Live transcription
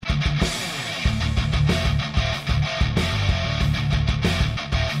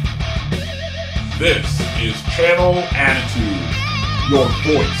This is Channel Attitude. Your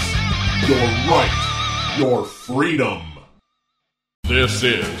voice, your right, your freedom. This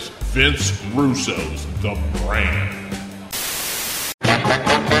is Vince Russo's The Brand.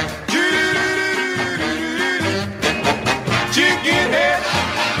 Chicken head,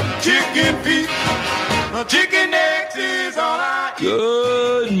 chicken feet, chicken eggs is all I eat.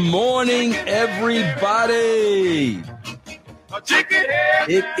 Good morning, everybody. Chicken head.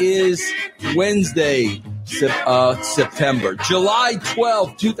 It is Wednesday, September, July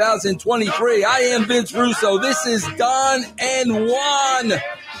 12th, 2023. I am Vince Russo. This is Don and Juan.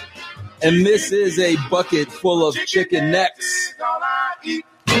 And this is a bucket full of chicken necks.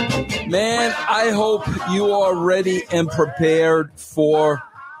 Man, I hope you are ready and prepared for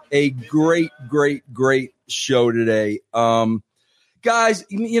a great show today. Guys,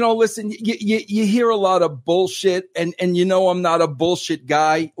 listen, you hear a lot of bullshit, and I'm not a bullshit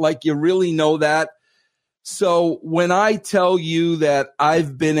guy. Like, you really know that. So when I tell you that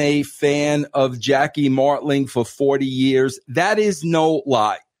I've been a fan of Jackie Martling for 40 years, that is no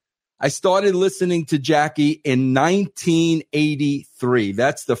lie. I started listening to Jackie in 1983.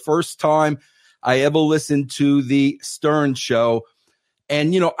 That's the first time I ever listened to the Stern Show.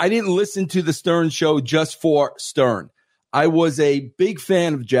 And, I didn't listen to the Stern Show just for Stern. I was a big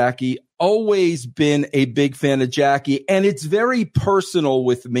fan of Jackie, always been a big fan of Jackie, and it's very personal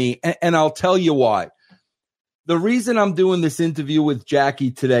with me, and I'll tell you why. The reason I'm doing this interview with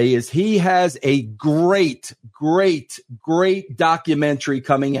Jackie today is he has a great documentary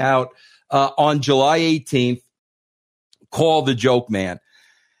coming out on July 18th called The Joke Man.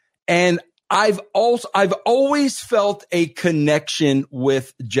 And I've always felt a connection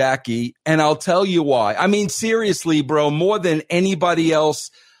with Jackie, and I'll tell you why. I mean, seriously, bro, more than anybody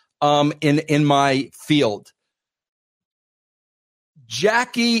else in my field.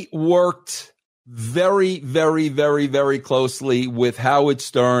 Jackie worked very closely with Howard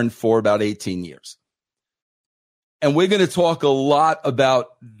Stern for about 18 years. And we're going to talk a lot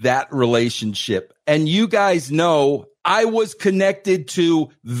about that relationship. And you guys know I was connected to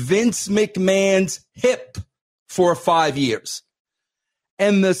Vince McMahon's hip for 5 years.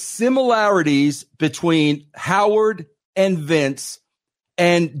 And the similarities between Howard and Vince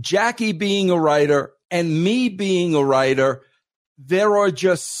and Jackie being a writer and me being a writer, there are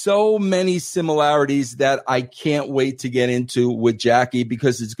just so many similarities that I can't wait to get into with Jackie,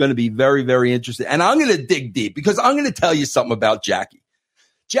 because it's going to be very interesting. And I'm going to dig deep, because I'm going to tell you something about Jackie.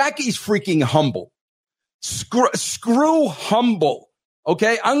 Jackie's freaking humble. Screw humble.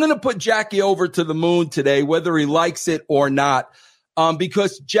 Okay. I'm going to put Jackie over to the moon today, whether he likes it or not,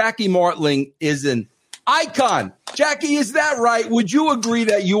 because Jackie Martling is an icon. Jackie, is that right? Would you agree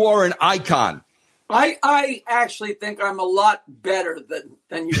that you are an icon? I actually think I'm a lot better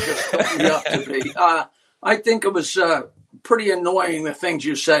than you just put me up to be. I think it was pretty annoying, the things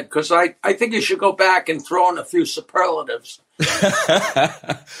you said, because I think you should go back and throw in a few superlatives.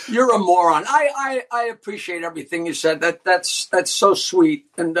 You're a moron. I appreciate everything you said. That's so sweet.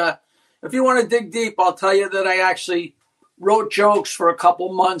 And if you want to dig deep, I'll tell you that I actually wrote jokes for a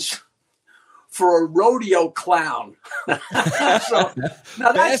couple months for a rodeo clown. So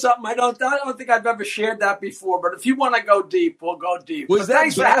now that's something I don't think I've ever shared that before. But if you want to go deep, we'll go deep.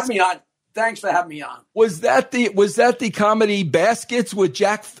 Thanks for having me on. Was that the comedy Baskets with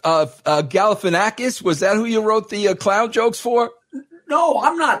Jack Galifianakis? Was that who you wrote the clown jokes for? No,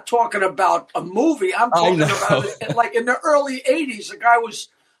 I'm not talking about a movie. I'm talking about it, like in the early 80s.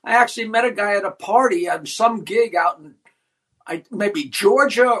 I actually met a guy at a party at some gig out in maybe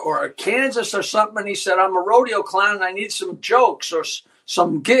Georgia or Kansas or something. And he said, I'm a rodeo clown and I need some jokes or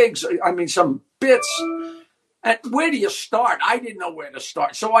some gigs. Some bits. And where do you start? I didn't know where to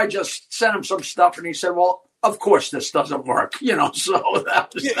start. So I just sent him some stuff and he said, well, of course this doesn't work. So that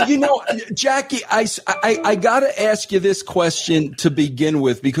was that. Jackie, I got to ask you this question to begin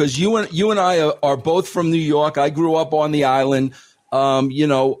with, because you and I are both from New York. I grew up on the island.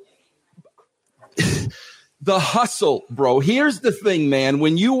 The hustle, bro. Here's the thing, man.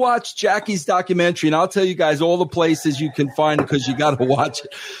 When you watch Jackie's documentary, and I'll tell you guys all the places you can find it because you got to watch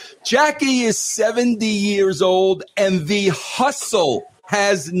it. Jackie is 70 years old, and the hustle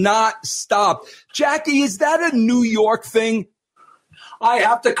has not stopped. Jackie, is that a New York thing? I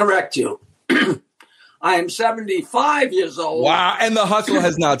have to correct you. I am 75 years old. Wow, and the hustle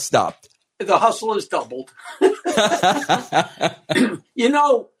has not stopped. The hustle has doubled.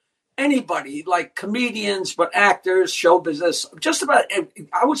 Anybody, like comedians, but actors, show business, just about,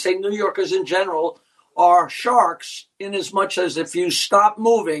 I would say New Yorkers in general are sharks, in as much as if you stop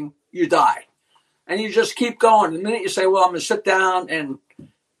moving, you die. And you just keep going. The minute you say, well, I'm going to sit down and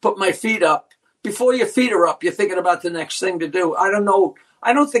put my feet up, before your feet are up, you're thinking about the next thing to do. I don't know.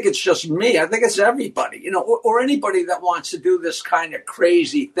 I don't think it's just me. I think it's everybody, or anybody that wants to do this kind of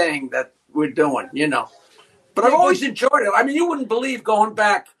crazy thing that we're doing, But I've always enjoyed it. I mean, you wouldn't believe going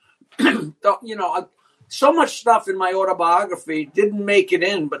back, so much stuff in my autobiography didn't make it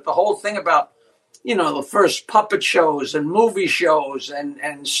in, but the whole thing about, the first puppet shows and movie shows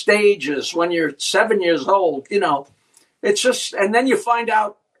and stages when you're 7 years old, it's just, and then you find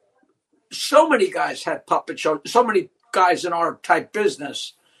out so many guys had puppet shows, so many guys in our type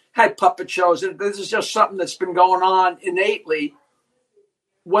business had puppet shows, and this is just something that's been going on innately,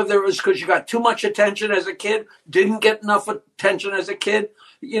 whether it was because you got too much attention as a kid, didn't get enough attention as a kid,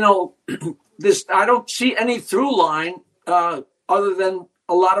 this, I don't see any through line other than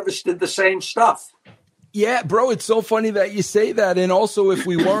a lot of us did the same stuff. Yeah, bro, it's so funny that you say that. And also, if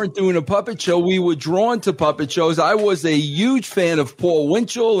we weren't doing a puppet show, we were drawn to puppet shows. I was a huge fan of Paul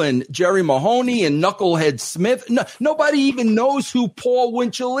Winchell and Jerry Mahoney and Knucklehead Smith. Nobody even knows who Paul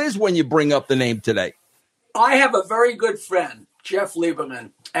Winchell is when you bring up the name today. I have a very good friend, Jeff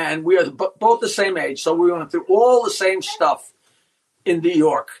Lieberman, and we are both the same age. So we went through all the same stuff in New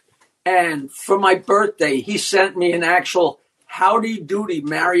York. And for my birthday, he sent me an actual Howdy Doody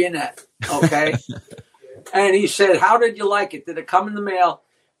marionette, okay? And he said, how did you like it? Did it come in the mail?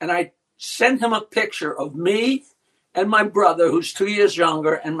 And I sent him a picture of me and my brother, who's 2 years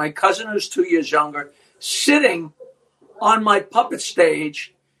younger, and my cousin, who's 2 years younger, sitting on my puppet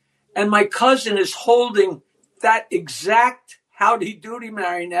stage. And my cousin is holding that exact Howdy Doody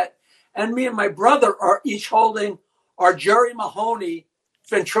marionette. And me and my brother are each holding our Jerry Mahoney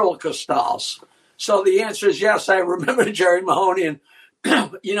ventriloquist dolls. So the answer is yes, I remember Jerry Mahoney. And,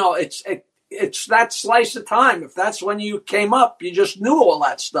 it's that slice of time. If that's when you came up, you just knew all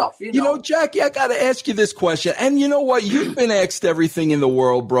that stuff. Jackie, I got to ask you this question. And you know what? You've been asked everything in the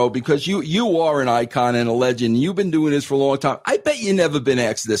world, bro, because you are an icon and a legend. You've been doing this for a long time. I bet you never been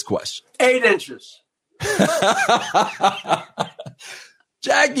asked this question. 8 inches.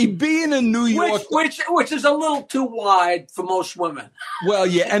 Jackie, being in New York, which is a little too wide for most women. Well,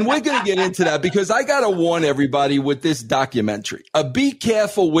 yeah, and we're going to get into that because I got to warn everybody with this documentary. Be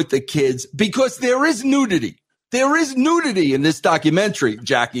careful with the kids because there is nudity. There is nudity in this documentary,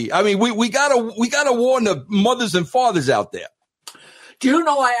 Jackie. I mean, we gotta warn the mothers and fathers out there. Do you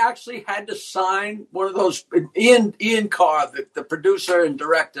know I actually had to sign one of those? Ian Carr, the producer and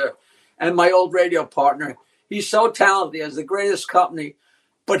director, and my old radio partner. He's so talented. He has the greatest company.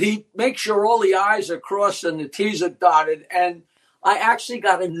 But he makes sure all the I's are crossed and the T's are dotted. And I actually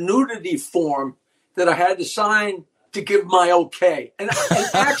got a nudity form that I had to sign to give my okay. An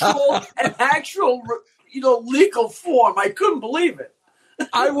actual, legal form. I couldn't believe it.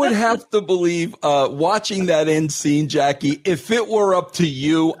 I would have to believe, watching that end scene, Jackie, if it were up to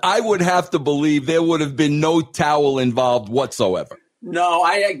you, I would have to believe there would have been no towel involved whatsoever. No,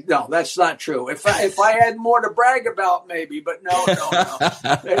 that's not true. If I had more to brag about, maybe, but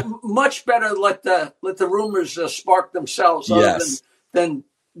no. Much better let the rumors spark themselves, yes, than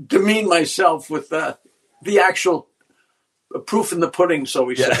demean myself with the actual proof in the pudding, so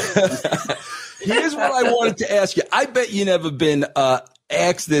we say. Here's what I wanted to ask you. I bet you never been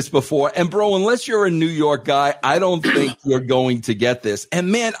asked this before. And bro, unless you're a New York guy, I don't think you're going to get this.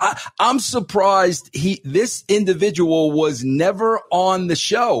 And man, I'm surprised this individual was never on the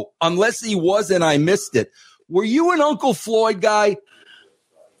show, unless he was and I missed it. Were you an Uncle Floyd guy?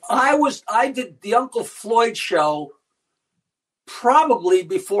 I did the Uncle Floyd show probably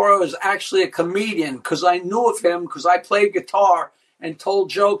before I was actually a comedian, because I knew of him because I played guitar and told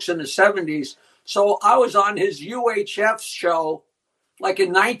jokes in the 70s. So I was on his UHF show like in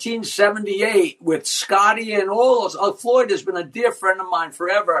 1978 with Scotty and all those. Floyd has been a dear friend of mine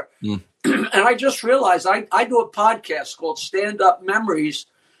forever. Mm. And I just realized I do a podcast called Stand Up Memories.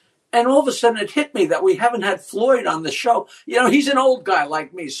 And all of a sudden it hit me that we haven't had Floyd on the show. He's an old guy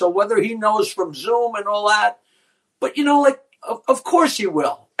like me. So whether he knows from Zoom and all that, but of course he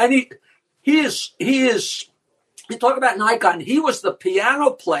will. And he is, you talk about an icon. He was the piano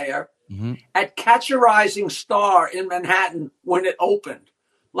player at Catch a Rising Star in Manhattan when it opened.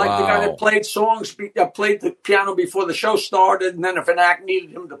 Like the guy that played played the piano before the show started. And then if an act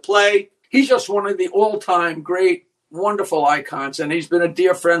needed him to play, he's just one of the all-time great, wonderful icons. And he's been a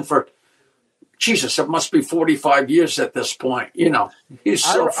dear friend for, Jesus, it must be 45 years at this point. He's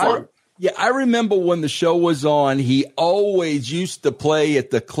so fun. I remember when the show was on, he always used to play at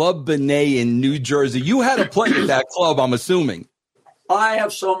the Club Benet in New Jersey. You had to play at that club, I'm assuming. I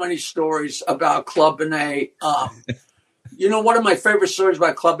have so many stories about Club Benet. One of my favorite stories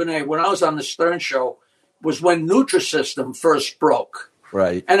about Club Benet when I was on the Stern Show was when Nutrisystem first broke.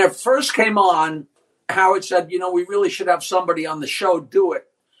 Right. And it first came on, Howard said, we really should have somebody on the show do it.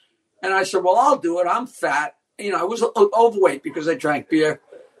 And I said, well, I'll do it. I'm fat. I was overweight because I drank beer.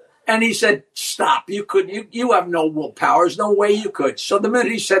 And he said, stop. You have no willpower. There's no way you could. So the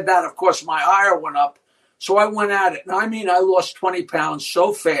minute he said that, of course, my ire went up. So I went at it. And I lost 20 pounds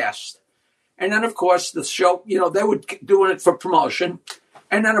so fast. And then, of course, the show, they were doing it for promotion.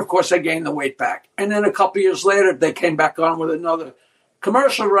 And then, of course, I gained the weight back. And then a couple years later, they came back on with another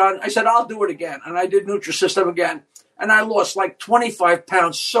commercial run. I said, I'll do it again. And I did Nutrisystem again. And I lost like 25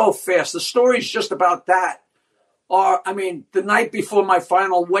 pounds so fast. The story's just about that. The night before my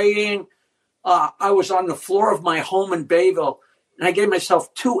final weigh-in, I was on the floor of my home in Bayville, and I gave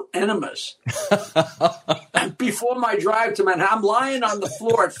myself 2 enemas. And before my drive to Manhattan, I'm lying on the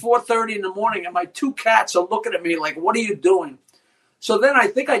floor at 4:30 in the morning, and my 2 cats are looking at me like, what are you doing? So then I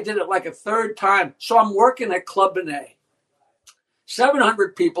think I did it like a third time. So I'm working at Club Benet.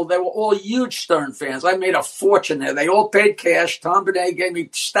 700 people. They were all huge Stern fans. I made a fortune there. They all paid cash. Tom Benet gave me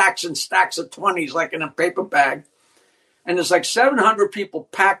stacks and stacks of 20s like in a paper bag. And there's like 700 people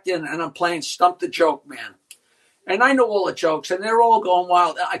packed in, and I'm playing Stump the Joke Man. And I know all the jokes, and they're all going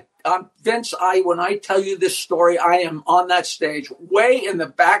wild. Vince, when I tell you this story, I am on that stage. Way in the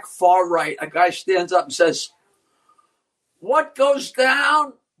back, far right, a guy stands up and says, what goes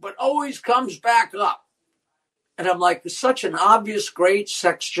down but always comes back up? And I'm like, it's such an obvious, great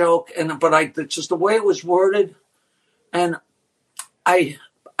sex joke, but it's just the way it was worded. And I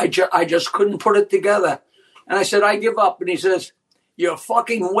just couldn't put it together. And I said, I give up. And he says, you're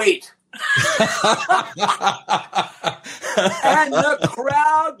fucking wait. And the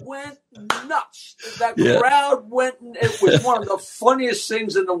crowd went nuts. It was one of the funniest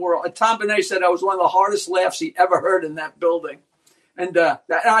things in the world. And Tom Benet said I was one of the hardest laughs he ever heard in that building. And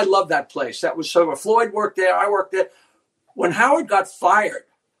I love that place. That was so. Floyd worked there. I worked there. When Howard got fired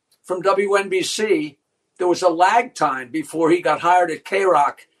from WNBC, there was a lag time before he got hired at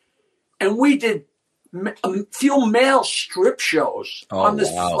K-Rock. And we did a few male strip shows on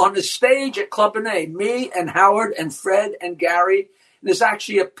the stage at Club Benet. Me and Howard and Fred and Gary. And there's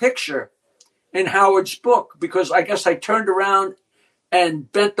actually a picture in Howard's book because I guess I turned around and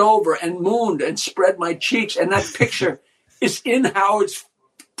bent over and mooned and spread my cheeks. And that picture is in Howard's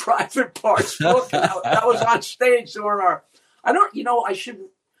private parts book. And that was on stage during our. I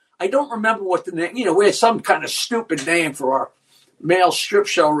don't remember what the name. We had some kind of stupid name for our male strip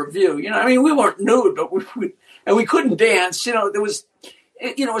show review. We weren't nude, but we couldn't dance. There was,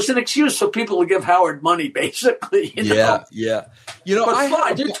 it was an excuse for people to give Howard money, basically. Yeah. But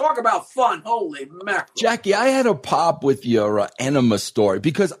fun. You talk about fun. Holy mackerel. Jackie, I had a pop with your enema story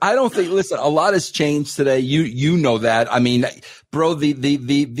because I don't think, listen, a lot has changed today. You know that. I mean, bro,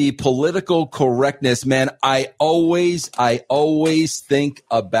 the political correctness, man, I always think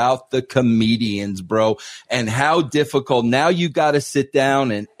about the comedians, bro, and how difficult. Now you got to sit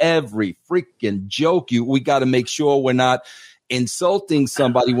down and every freaking joke we got to make sure we're not insulting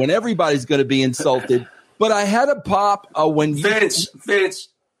somebody when everybody's going to be insulted. But I had a pop when Vince,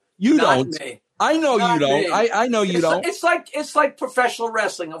 you don't. Me. I know Not you don't. me. I know you don't. It's like professional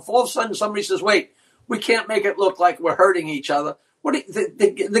wrestling. If all of a sudden somebody says, "Wait, we can't make it look like we're hurting each other,"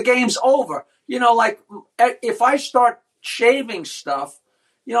 the game's over. Like if I start shaving stuff,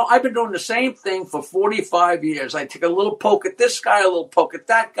 I've been doing the same thing for 45 years. I take a little poke at this guy, a little poke at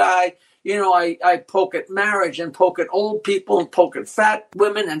that guy. I poke at marriage and poke at old people and poke at fat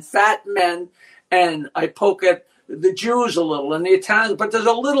women and fat men. And I poke at the Jews a little and the Italians, but there's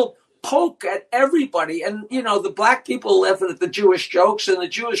a little poke at everybody. And, the black people are laughing at the Jewish jokes and the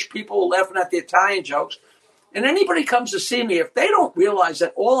Jewish people are laughing at the Italian jokes. And anybody comes to see me, if they don't realize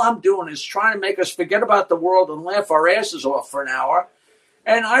that all I'm doing is trying to make us forget about the world and laugh our asses off for an hour.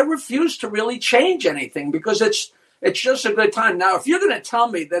 And I refuse to really change anything because it's just a good time. Now, if you're going to tell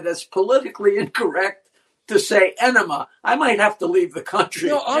me that it's politically incorrect to say enema, I might have to leave the country.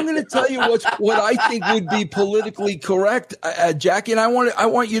 I'm going to tell you what I think would be politically correct, Jackie, and I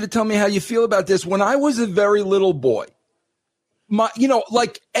want you to tell me how you feel about this. When I was a very little boy,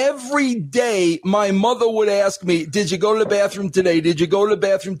 like every day, my mother would ask me, "Did you go to the bathroom today? Did you go to the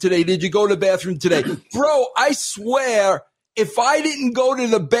bathroom today? Did you go to the bathroom today?" Bro, I swear, if I didn't go to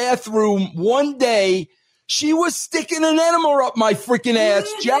the bathroom one day, She was sticking an enema up my freaking ass,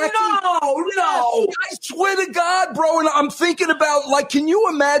 Jackie. No. I swear to God, bro. And I'm thinking about, like, can you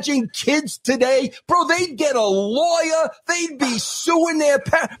imagine kids today? Bro, they'd get a lawyer. They'd be suing their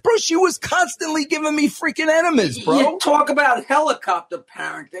parents. Bro, she was constantly giving me freaking enemas, bro. You talk about helicopter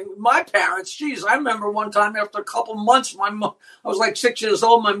parenting. My parents, geez, I remember one time after a couple months, I was like 6 years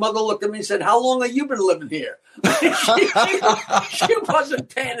old. My mother looked at me and said, "How long have you been living here?" she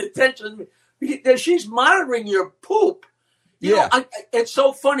wasn't paying attention. She's monitoring your poop. You know, it's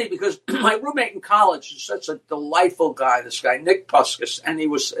so funny because my roommate in college is such a delightful guy, this guy, Nick Puskas, and he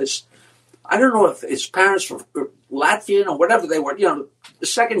was, I don't know if his parents were Latvian or whatever they were, the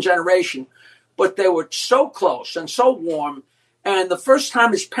second generation, but they were so close and so warm. And the first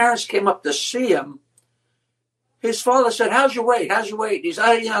time his parents came up to see him, his father said, "How's your weight? How's your weight?" He's,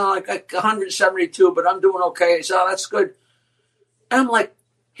 like 172, but I'm doing okay. He said, "Oh, that's good." And I'm like,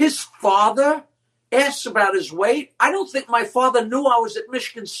 his father asks about his weight. I don't think my father knew I was at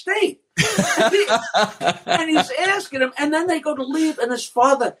Michigan State. And he's asking him, and then they go to leave, and his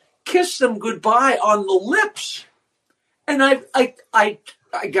father kissed him goodbye on the lips. And I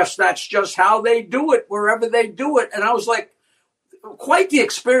guess that's just how they do it, wherever they do it. And I was like, quite the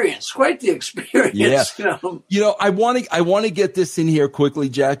experience. Yeah. I want to get this in here quickly,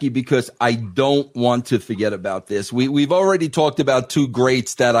 Jackie, because I don't want to forget about this. We've already talked about two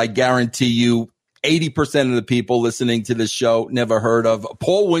greats that I guarantee you 80% of the people listening to this show never heard of,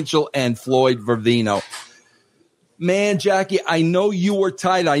 Paul Winchell and Floyd Verdino. Man, Jackie, I know you were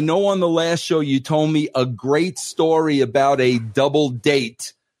tight. I know on the last show you told me a great story about a double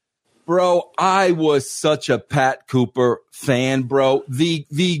date. Bro, I was such a Pat Cooper fan, bro. The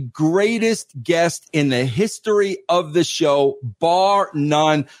greatest guest in the history of the show, bar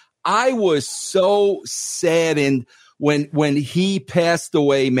none. I was so saddened when he passed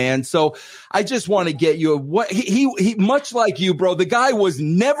away, man. So I just want to get you he much like you, bro. The guy was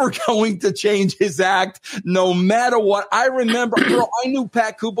never going to change his act, no matter what. I remember, bro, I knew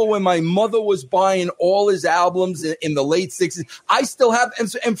Pat Cooper when my mother was buying all his albums in the late 60s. I still have,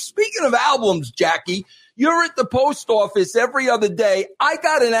 and speaking of albums, Jackie, you're at the post office every other day. I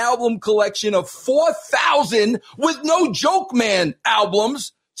got an album collection of 4,000 with No Joke Man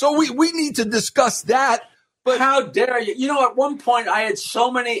albums. So we need to discuss that. But how dare you? At one point I had so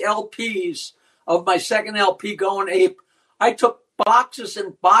many LPs of my second LP, Going Ape. I took boxes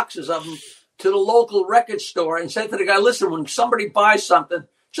and boxes of them to the local record store and said to the guy, "Listen, when somebody buys something,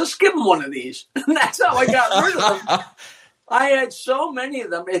 just give them one of these." And that's how I got rid of them. I had so many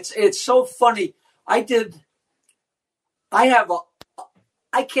of them. It's so funny. I can't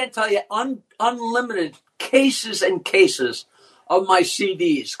tell you, unlimited cases and cases of my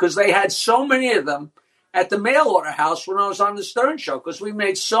CDs because they had so many of them at the mail order house when I was on the Stern Show because we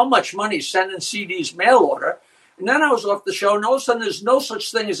made so much money sending CDs mail order. And then I was off the show, and all of a sudden there's no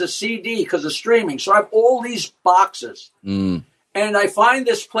such thing as a CD because of streaming. So I have all these boxes. And I find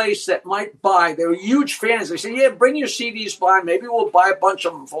this place that might buy. They were huge fans. They say, "Yeah, bring your CDs by. Maybe we'll buy a bunch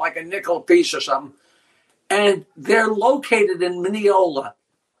of them for like a nickel a piece or something." And they're located in Mineola.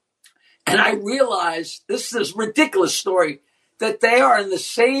 And I realized, this is this ridiculous story, that they are in the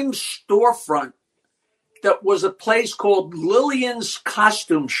same storefront that was a place called Lillian's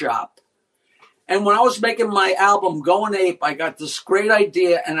Costume Shop. And when I was making my album, Going Ape, I got this great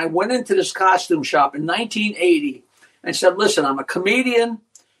idea, and I went into this costume shop in 1980 and said, "Listen, I'm a comedian,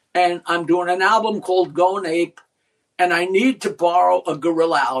 and I'm doing an album called Going Ape, and I need to borrow a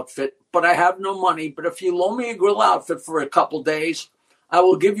gorilla outfit, but I have no money. But if you loan me a gorilla outfit for a couple days, I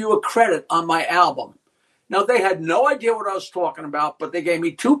will give you a credit on my album." Now, they had no idea what I was talking about, but they gave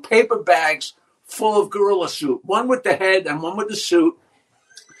me 2 paper bags full of gorilla suit, one with the head and one with the suit.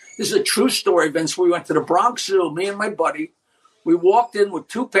 This is a true story, Vince. We went to the Bronx Zoo, me and my buddy. We walked in with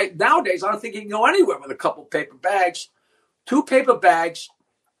 2 paper. Nowadays, I don't think you can go anywhere with a couple paper bags. 2 paper bags.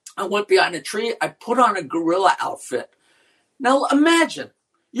 I went behind a tree. I put on a gorilla outfit. Now, imagine,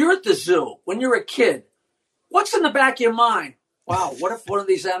 you're at the zoo when you're a kid. What's in the back of your mind? Wow, what if one of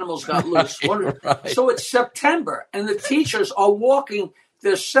these animals got loose? Right. So it's September, and the teachers are walking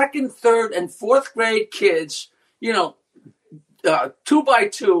their 2nd, 3rd, and 4th grade kids, 2 by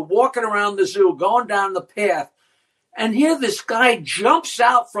 2, walking around the zoo, going down the path. And here this guy jumps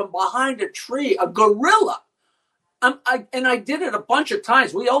out from behind a tree, a gorilla. I did it a bunch of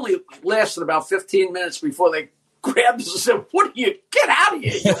times. We only lasted about 15 minutes before they grabbed us and said, "What do you, get out of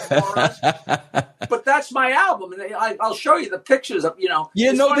here, you morons." But that's my album. And I'll show you the pictures of,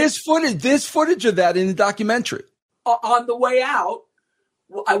 Yeah, no, there's footage of that in the documentary. On the way out,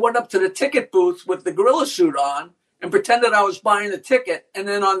 I went up to the ticket booth with the gorilla suit on and pretended I was buying a ticket. And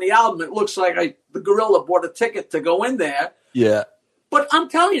then on the album, it looks like I the gorilla bought a ticket to go in there. Yeah. But I'm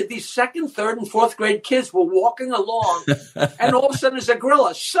telling you, these second, third, and fourth grade kids were walking along, and all of a sudden there's a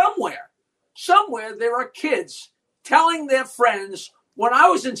gorilla. Somewhere there are kids telling their friends, when I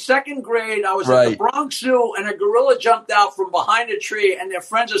was in second grade, I was at the Bronx Zoo, and a gorilla jumped out from behind a tree, and their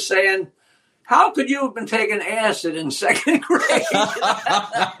friends are saying, how could you have been taking acid in second grade?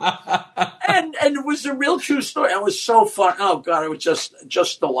 and it was a real true story. It was so fun. Oh, God, it was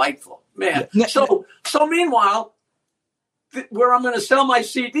just delightful. Man. So meanwhile, where I'm going to sell my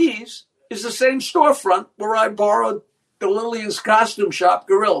CDs is the same storefront where I borrowed the Lillian's Costume Shop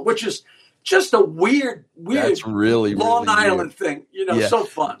gorilla, which is just a weird, that's really, Long really Island weird thing, so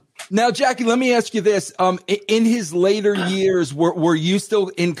fun. Now, Jackie, let me ask you this. In his later years, were you still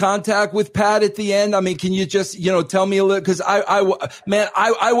in contact with Pat at the end? I mean, can you just, tell me a little, because I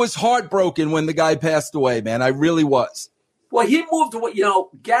was heartbroken when the guy passed away, man. I really was. Well, he moved away.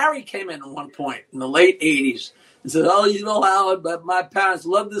 Gary came in at one point in the late 80s and said, Howard, but my parents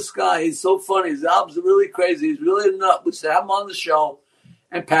love this guy. He's so funny. His albums are really crazy. He's really a nut. We said, have him on the show.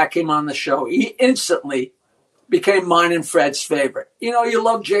 And Pat came on the show. He instantly became mine and Fred's favorite. You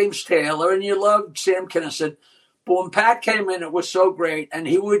love James Taylor and you love Sam Kinison. But when Pat came in, it was so great. And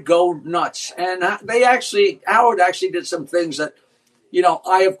he would go nuts. And Howard actually did some things that,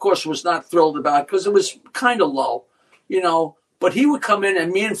 I, of course, was not thrilled about because it was kind of low, But he would come in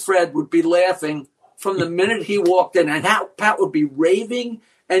and me and Fred would be laughing from the minute he walked in. And Pat would be raving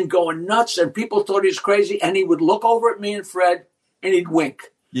and going nuts. And people thought he was crazy. And he would look over at me and Fred and he'd wink.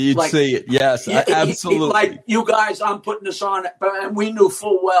 You'd see it. Yes, absolutely. Like, you guys, I'm putting this on. And we knew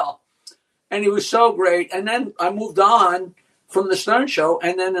full well. And he was so great. And then I moved on from the Stern Show.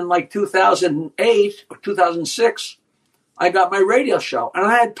 And then in like 2008 or 2006, I got my radio show. And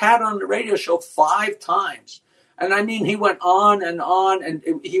I had Pat on the radio show 5 times. And I mean, he went on.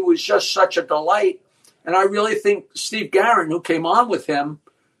 And he was just such a delight. And I really think Steve Guerin, who came on with him,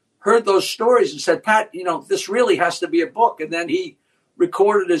 heard those stories and said, Pat, this really has to be a book. And then he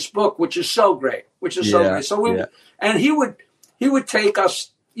recorded his book, which is so great, so great. So and he would take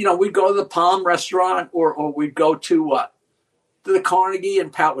us, we'd go to the Palm restaurant or we'd go to the Carnegie,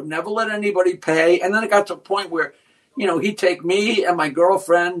 and Pat would never let anybody pay. And then it got to a point where, he'd take me and my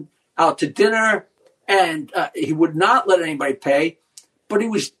girlfriend out to dinner and he would not let anybody pay. But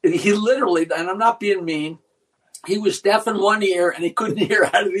he literally, and I'm not being mean, he was deaf in one ear and he couldn't hear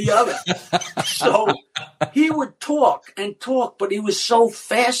out of the other. So he would talk, but he was so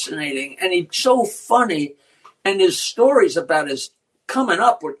fascinating and he's so funny. And his stories about his coming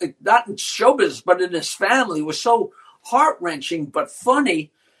up, not in showbiz, but in his family, was so heart-wrenching but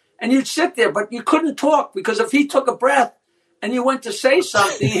funny. And you'd sit there, but you couldn't talk because if he took a breath and you went to say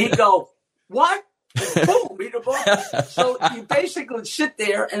something, he'd go, what? And boom, he'd go. So you basically would sit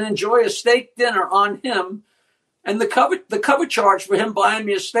there and enjoy a steak dinner on him. And the cover charge for him buying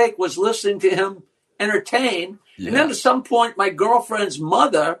me a steak was listening to him entertain. Yeah. And then at some point, my girlfriend's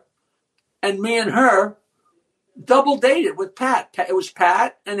mother and me and her double dated with Pat. It was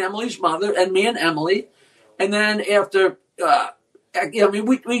Pat and Emily's mother and me and Emily. And then after,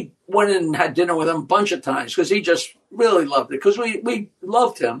 we went in and had dinner with him a bunch of times because he just really loved it because we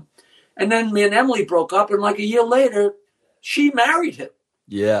loved him. And then me and Emily broke up, and like a year later, she married him.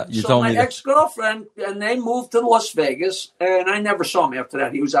 Yeah, you told me. So my ex-girlfriend, and they moved to Las Vegas, and I never saw him after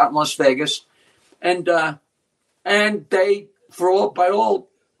that. He was out in Las Vegas, and they, by all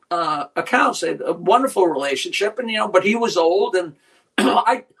accounts, had a wonderful relationship. And but he was old, and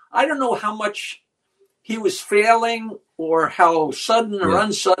I don't know how much he was failing or how sudden or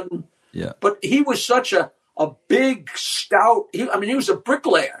unsudden. Yeah, but he was such a big, stout. He was a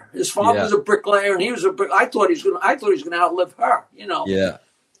bricklayer. His father was a bricklayer, and he was I thought he was going to outlive her. Yeah.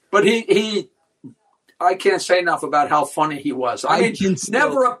 But I can't say enough about how funny he was.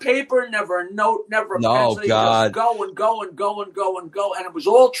 Never a paper, never a note, never a pencil. He just go and go and go and go and go, and it was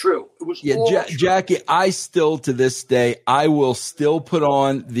all true. It was all true. Jackie, I still to this day, I will still put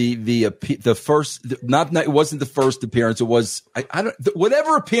on the first. It wasn't the first appearance. It was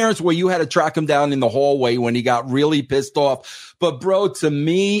whatever appearance where you had to track him down in the hallway when he got really pissed off. But bro, to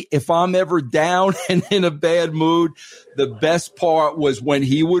me, if I'm ever down and in a bad mood, the best part was when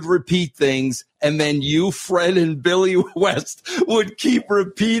he would repeat things and then you, Fred, and Billy West would keep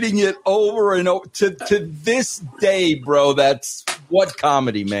repeating it over and over. To this day, bro, that's what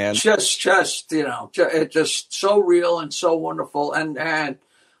comedy, man. It's just so real and so wonderful. And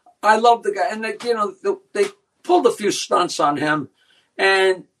I love the guy. And, they pulled a few stunts on him.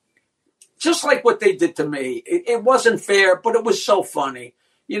 And just like what they did to me, it wasn't fair, but it was so funny.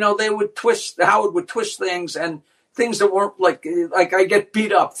 Howard would twist things and things that weren't like I get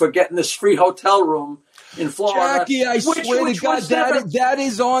beat up for getting this free hotel room in Florida. Jackie, I swear to God, that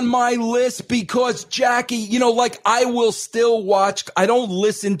is on my list because, Jackie, like I will still watch. I don't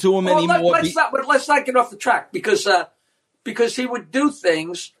listen to him anymore. Let's not get off the track because he would do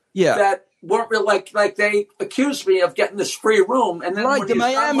things that weren't real. Like they accused me of getting this free room. And then when the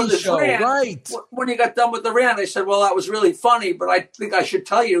Miami show, when he got done with the rant, I said, well, that was really funny, but I think I should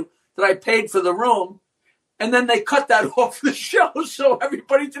tell you that I paid for the room. And then they cut that off the show. So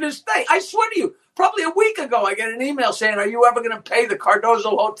everybody to this day, I swear to you, probably a week ago, I get an email saying, are you ever going to pay the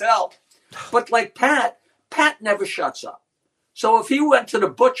Cardozo Hotel? But like Pat never shuts up. So if he went to the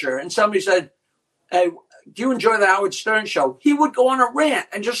butcher and somebody said, hey, do you enjoy the Howard Stern show? He would go on a rant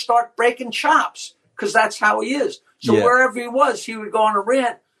and just start breaking chops because that's how he is. So wherever he was, he would go on a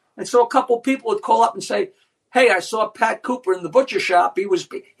rant. And so a couple of people would call up and say, hey, I saw Pat Cooper in the butcher shop. He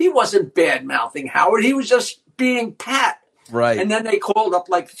wasn't bad-mouthing Howard. He was just being Pat. Right. And then they called up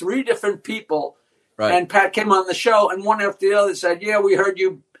like 3 different people. Right. And Pat came on the show, and one after the other said, yeah, we heard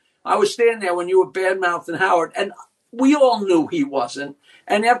you. I was standing there when you were bad-mouthing Howard. And we all knew he wasn't.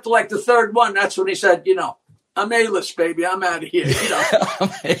 And after like the third one, that's when he said, I'm A-list, baby. I'm out of here. I'm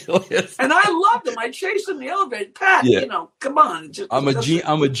A-list. And I loved him. I chased him in the elevator. Pat, come on. I'm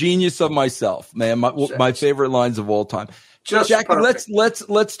a genius of myself, man. My favorite lines of all time. Jackie, perfect.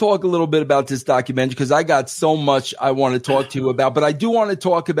 let's talk a little bit about this documentary because I got so much I want to talk to you about. But I do want to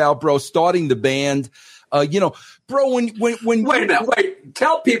talk about, bro, starting the band. Bro, when wait a minute,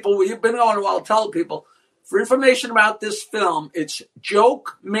 tell people you've been on a while. Tell people for information about this film. It's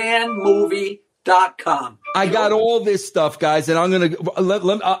jokemanmovie.com. I got all this stuff, guys, and I'm gonna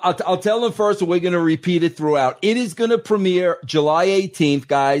I'll tell them first, and we're gonna repeat it throughout. It is gonna premiere July 18th,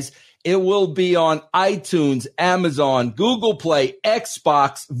 guys. It will be on iTunes, Amazon, Google Play,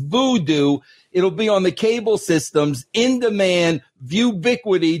 Xbox, Vudu. It'll be on the cable systems, In Demand,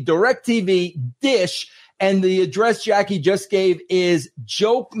 Vubiquity, DirecTV, Dish, and the address Jackie just gave is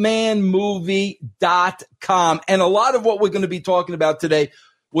jokemanmovie.com. And a lot of what we're going to be talking about today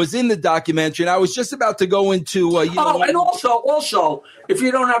was in the documentary, and I was just about to go into and also, if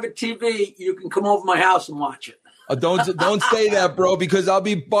you don't have a TV, you can come over my house and watch it. Don't say that, bro, because I'll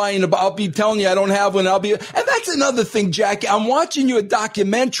be telling you I don't have one. And that's another thing, Jackie. I'm watching your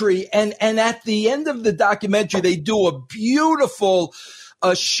documentary, and at the end of the documentary, they do a beautiful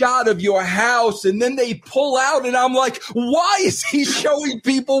shot of your house, and then they pull out, and I'm like, why is he showing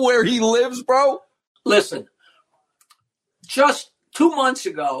people where he lives, bro? Listen, just 2 months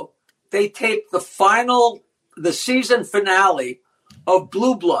ago, they taped the season finale of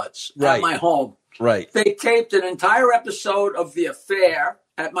Blue Bloods at my home. Right. They taped an entire episode of The Affair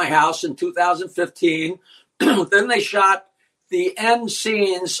at my house in 2015. Then they shot the end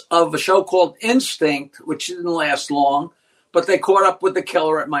scenes of a show called Instinct, which didn't last long, but they caught up with the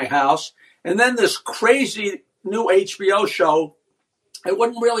killer at my house. And then this crazy new HBO show, it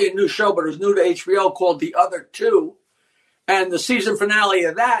wasn't really a new show, but it was new to HBO, called The Other Two. And the season finale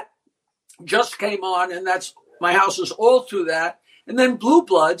of that just came on, and my house is all through that. And then Blue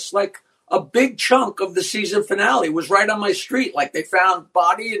Bloods, like a big chunk of the season finale was right on my street. Like they found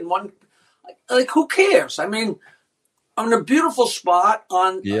body in one, like who cares? I mean, I'm in a beautiful spot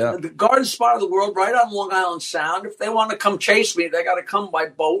on the garden spot of the world, right on Long Island Sound. If they want to come chase me, they got to come by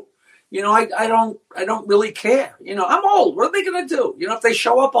boat. I don't really care. I'm old. What are they going to do? If they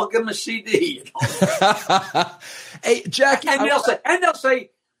show up, I'll give them a CD. Hey, Jackie. And they'll say,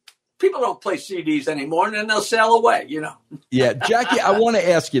 people don't play CDs anymore, and then they'll sail away, Yeah, Jackie, I want to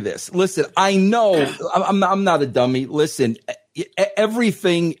ask you this. Listen, I know I'm not a dummy. Listen,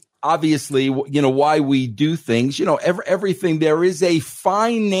 everything, obviously, why we do things, everything, there is a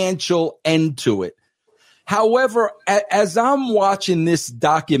financial end to it. However, as I'm watching this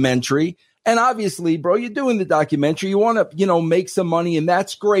documentary, and obviously, bro, you're doing the documentary, you want to, make some money, and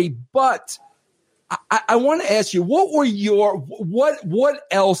that's great, but I want to ask you, what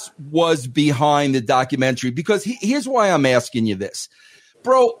else was behind the documentary? Because here's why I'm asking you this.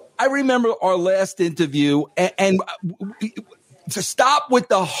 Bro, I remember our last interview, and to stop with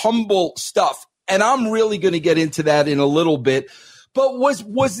the humble stuff, and I'm really going to get into that in a little bit, but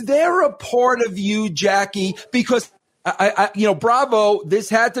was there a part of you, Jackie, because Bravo, this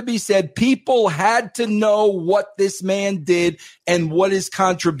had to be said, people had to know what this man did and what his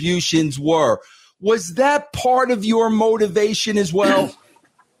contributions were. Was that part of your motivation as well?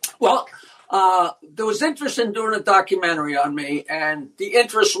 Well, there was interest in doing a documentary on me, and the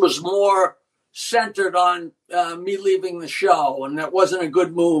interest was more centered on me leaving the show, and that wasn't a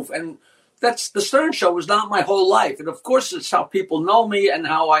good move. And the Stern Show was not my whole life. And of course, it's how people know me and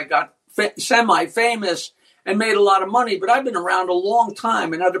how I got semi-famous. and made a lot of money, but I've been around a long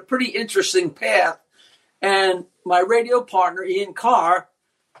time and had a pretty interesting path. And my radio partner, Ian Carr,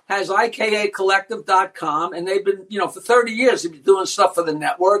 has IKAcollective.com, and they've been, for 30 years, they've been doing stuff for the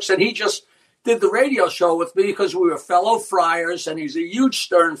networks, and he just did the radio show with me because we were fellow Friars, and he's a huge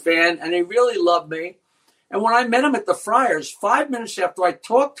Stern fan, and he really loved me. And when I met him at the Friars, 5 minutes after I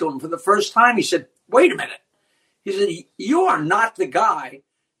talked to him for the first time, he said, wait a minute. He said, you are not the guy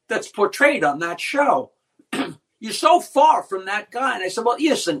that's portrayed on that show. You're so far from that guy. And I said, well,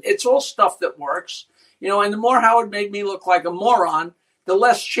 listen, it's all stuff that works. And the more Howard made me look like a moron, the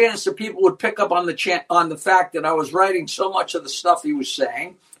less chance that people would pick up on the fact that I was writing so much of the stuff he was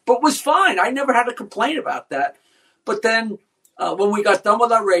saying. But it was fine. I never had a complaint about that. But then when we got done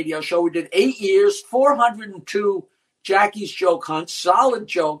with our radio show, we did 8 years, 402 Jackie's joke hunts, solid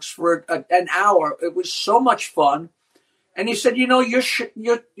jokes for an hour. It was so much fun. And he said,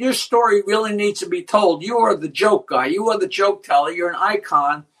 your story really needs to be told. You are the joke guy. You are the joke teller. You're an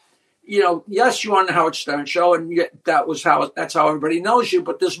icon. Yes, you're on the Howard Stern show, and that's how everybody knows you.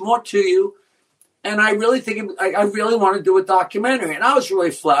 But there's more to you. And I really think I really want to do a documentary. And I was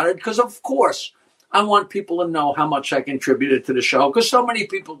really flattered because, of course, I want people to know how much I contributed to the show because so many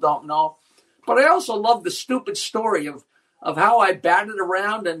people don't know. But I also love the stupid story of how I batted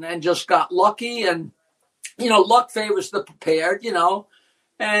around and just got lucky. And, luck favors the prepared,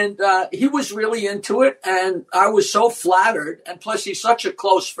 And he was really into it. And I was so flattered. And plus, he's such a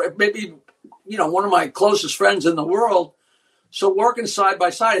close friend, maybe, one of my closest friends in the world. So working side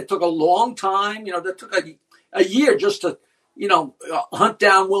by side, it took a long time. That took a year just to, hunt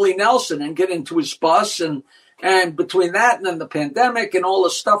down Willie Nelson and get into his bus. And between that and then the pandemic and all the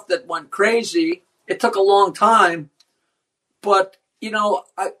stuff that went crazy, it took a long time. But,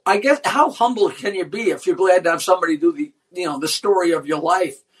 I guess how humble can you be if you're glad to have somebody do the story of your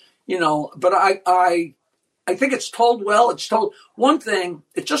life, But I think it's told well. It's told one thing.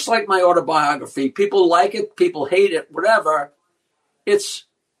 It's just like my autobiography. People like it. People hate it. Whatever. It's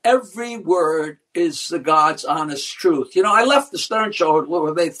every word is the God's honest truth. I left the Stern show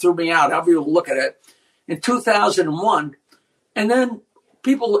where they threw me out. However you look at it. In 2001, and then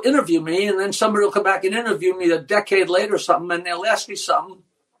people will interview me, and then somebody will come back and interview me a decade later or something, and they'll ask me something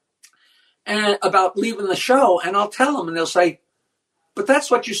and about leaving the show, and I'll tell them, and they'll say, but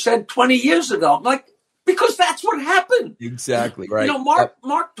that's what you said 20 years ago. I'm like, because that's what happened. Exactly, right.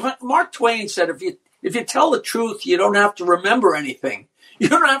 Mark Twain said, if you tell the truth, you don't have to remember anything. You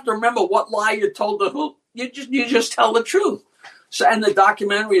don't have to remember what lie you told to who. You just tell the truth. So, and the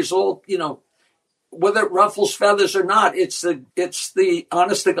documentary is all, whether it ruffles feathers or not, it's the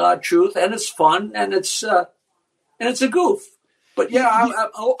honest to God truth, and it's fun, and it's a goof. But yeah,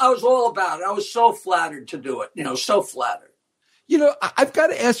 I was all about it. I was so flattered to do it. So flattered. I've got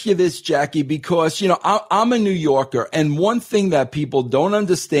to ask you this, Jackie, because I'm a New Yorker, and one thing that people don't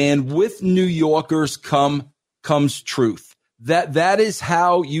understand with New Yorkers comes truth. That is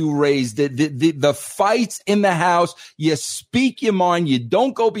how you raised it. The fights in the house, you speak your mind. You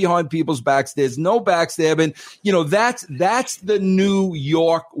don't go behind people's backs. There's no backstabbing. That's the New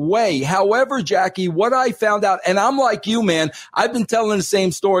York way. However, Jackie, what I found out, and I'm like you, man, I've been telling the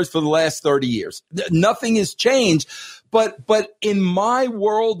same stories for the last 30 years. Nothing has changed. But in my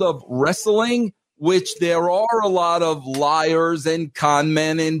world of wrestling, which there are a lot of liars and con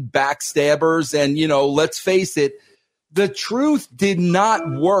men and backstabbers, and, let's face it, the truth did not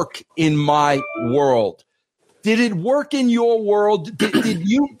work in my world. Did it work in your world? Did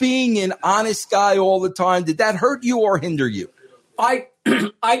you being an honest guy all the time, did that hurt you or hinder you? I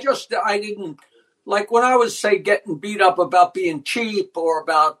didn't, like when I was, say, getting beat up about being cheap or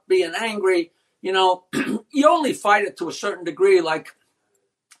about being angry, you only fight it to a certain degree. Like,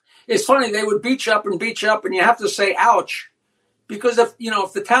 it's funny, they would beat you up, and you have to say, ouch. Because if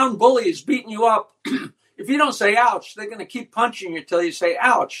the town bully is beating you up, if you don't say ouch, they're going to keep punching you till you say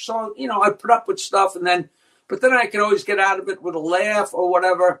ouch. So, I put up with stuff but then I could always get out of it with a laugh or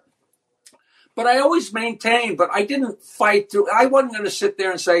whatever. But I always maintained, but I didn't fight through. I wasn't going to sit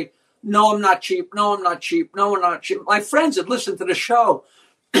there and say, no, I'm not cheap. No, I'm not cheap. No, I'm not cheap. My friends had listened to the show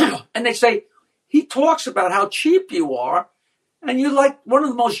and they say, he talks about how cheap you are. And you're like one of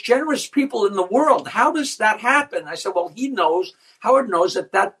the most generous people in the world. How does that happen? I said, well, Howard knows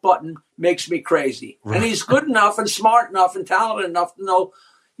that button makes me crazy. Right. And he's good enough and smart enough and talented enough to know,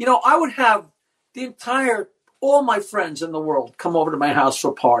 I would have all my friends in the world come over to my house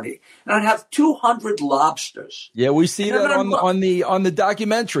for a party. And I'd have 200 lobsters. Yeah, we see that on the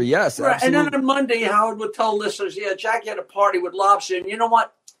documentary. Yes, right. Absolutely. And then on Monday, Howard would tell listeners, yeah, Jackie had a party with lobster. And you know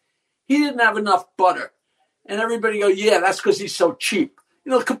what? He didn't have enough butter. And everybody go, yeah, that's because he's so cheap.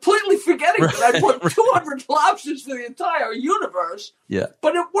 completely forgetting that I bought 200 lobsters for the entire universe. Yeah.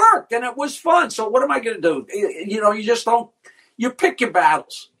 But it worked, and it was fun. So what am I going to do? You just don't. You pick your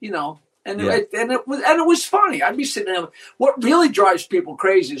battles, And it was funny. I'd be sitting there. What really drives people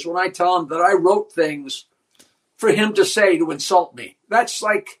crazy is when I tell them that I wrote things for him to say to insult me. That's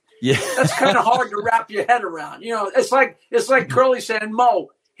like, that's kind of hard to wrap your head around. It's like Curly saying,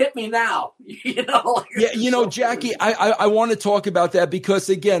 "Mo, hit me now." Jackie, I want to talk about that because,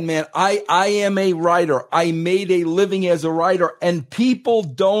 again, man, I am a writer. I made a living as a writer, and people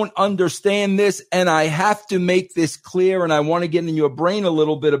don't understand this, and I have to make this clear, and I want to get in your brain a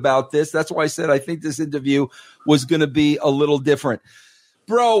little bit about this. That's why I said I think this interview was going to be a little different.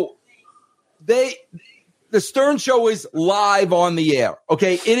 Bro, the Stern Show is live on the air,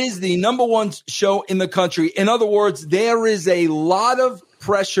 okay? It is the number one show in the country. In other words, there is a lot of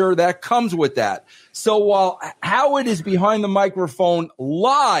pressure that comes with that. So while Howard is behind the microphone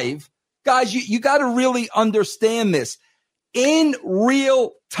live, guys, you got to really understand this. In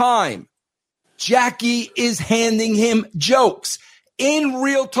real time, Jackie is handing him jokes. In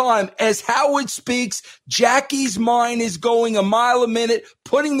real time, as Howard speaks, Jackie's mind is going a mile a minute,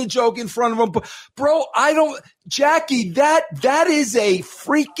 putting the joke in front of him. Bro, Jackie, that is a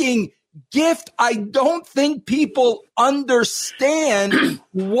freaking gift. I don't think people understand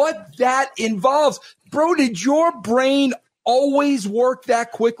what that involves. Bro, did your brain always work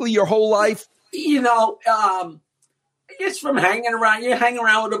that quickly your whole life? It's from hanging around. You hang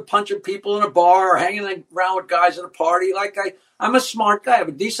around with a bunch of people in a bar or hanging around with guys at a party. Like I'm a smart guy. I have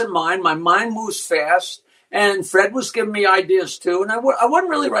a decent mind. My mind moves fast. And Fred was giving me ideas too. And I wasn't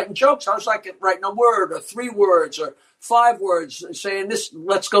really writing jokes. I was like writing a word or 3 words or 5 words saying this,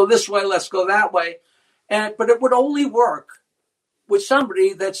 let's go this way, let's go that way. But it would only work with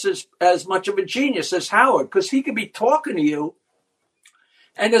somebody that's as much of a genius as Howard, because he could be talking to you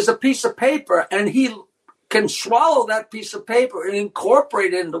and there's a piece of paper and he can swallow that piece of paper and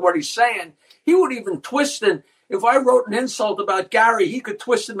incorporate it into what he's saying. He would even twist it. If I wrote an insult about Gary, he could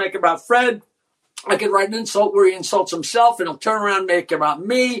twist and make it about Fred. I could write an insult where he insults himself and he'll turn around and make it about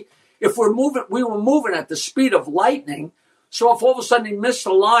me. If we were moving at the speed of lightning. So if all of a sudden he missed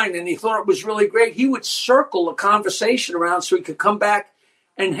a line and he thought it was really great, he would circle the conversation around so he could come back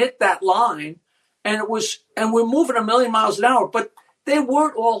and hit that line. And we're moving 1,000,000 miles an hour, but they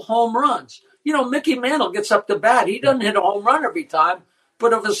weren't all home runs. Mickey Mantle gets up to bat. He doesn't hit a home run every time,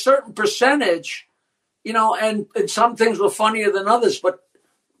 but of a certain percentage, and some things were funnier than others, but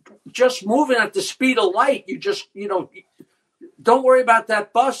just moving at the speed of light, you just, don't worry about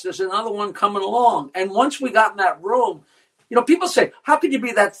that bus. There's another one coming along. And once we got in that room, people say, how could you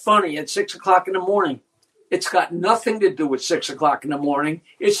be that funny at 6 o'clock in the morning? It's got nothing to do with 6 o'clock in the morning.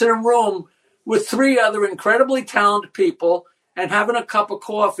 It's in a room with 3 other incredibly talented people and having a cup of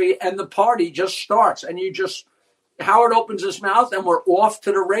coffee, and the party just starts. And Howard opens his mouth and we're off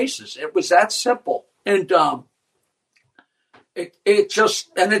to the races. It was that simple. And it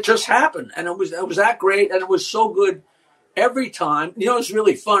just happened. And it was that great. And it was so good every time. It's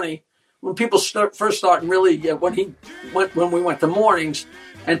really funny when people first started really, when we went to mornings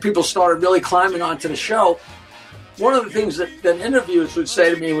and people started really climbing onto the show. One of the things that interviewers would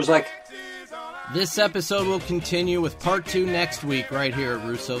say to me was like, this episode will continue with part 2 next week right here at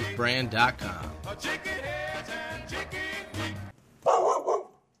russosbrand.com.